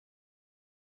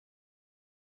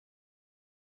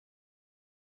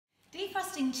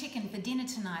Defrosting chicken for dinner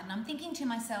tonight, and I'm thinking to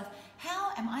myself,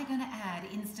 how am I going to add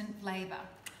instant flavour?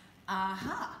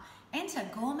 Aha! Enter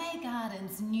Gourmet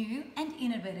Garden's new and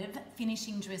innovative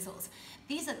finishing drizzles.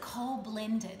 These are cold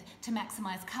blended to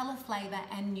maximise colour, flavour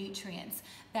and nutrients.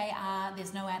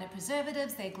 There's no added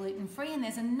preservatives, they're gluten-free, and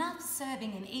there's enough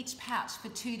serving in each pouch for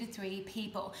 2 to 3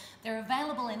 people. They're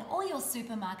available in all your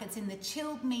supermarkets in the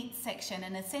chilled meat section,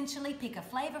 and essentially pick a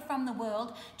flavour from the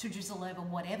world to drizzle over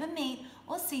whatever meat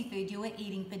or seafood you are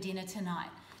eating for dinner tonight.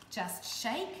 Just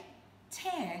shake,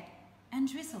 tear and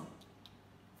drizzle.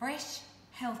 Fresh,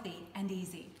 healthy and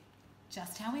easy.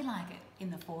 Just how we like it in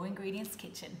the 4 Ingredients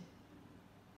Kitchen.